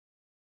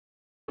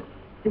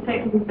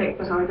Detective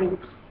Inspector Harding.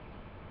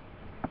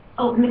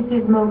 Oh,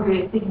 Mrs.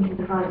 Mulgrew is speaking to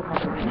the fire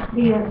department right now.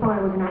 The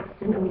fire was an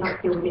accident and we'd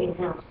like to deal with it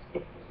in-house.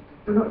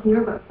 We're not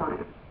here about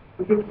fire.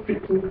 We're here to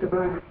speak to Mr.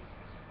 Byrne.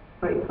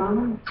 About your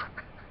father? I'm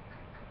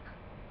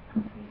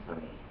so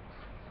sorry.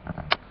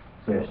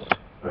 Yes,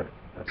 right.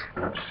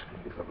 Perhaps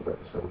we could talk about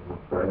this a little more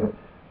private.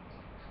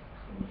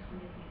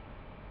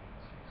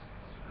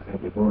 I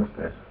think we both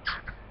did.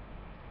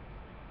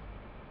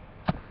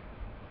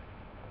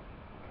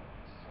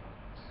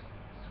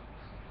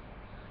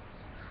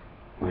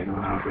 We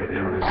got halfway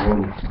there on his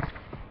own.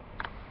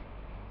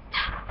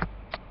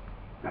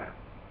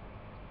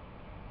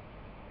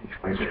 He's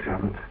quite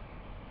determined.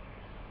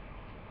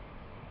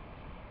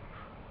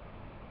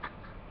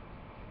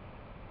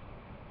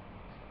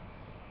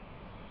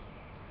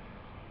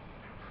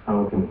 How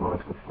open the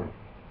bottle for?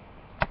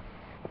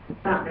 He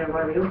sat there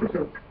while the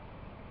officer.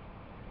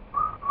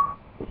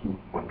 He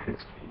wanted.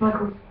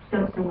 Michael,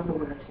 don't say another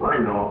word. Why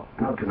not?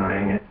 I'm not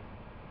denying it.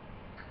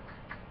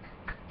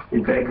 He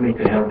begged me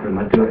to help him.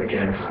 I'd do it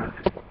again if I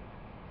had to.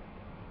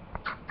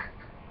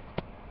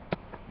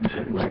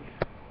 Is it like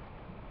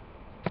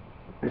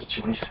his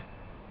choice?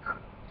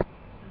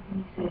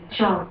 He said,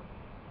 Charles,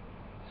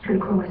 can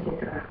call my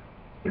sister.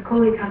 Your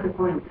colleague has a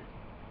point.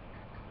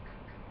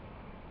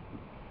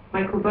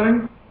 Michael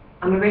Byrne,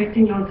 I'm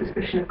arresting you on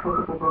suspicion of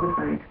culpable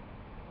homicide.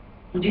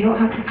 You do not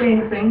have to say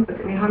anything, but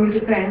it may harm your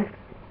defense.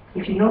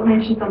 If you do not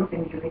mention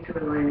something, you need to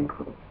rely on in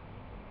court.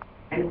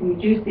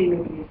 Anything you do say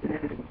may be used in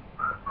evidence.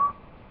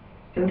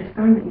 Do you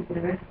understand that you've been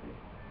arrested?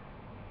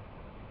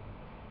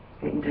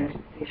 Get you down to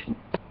the station.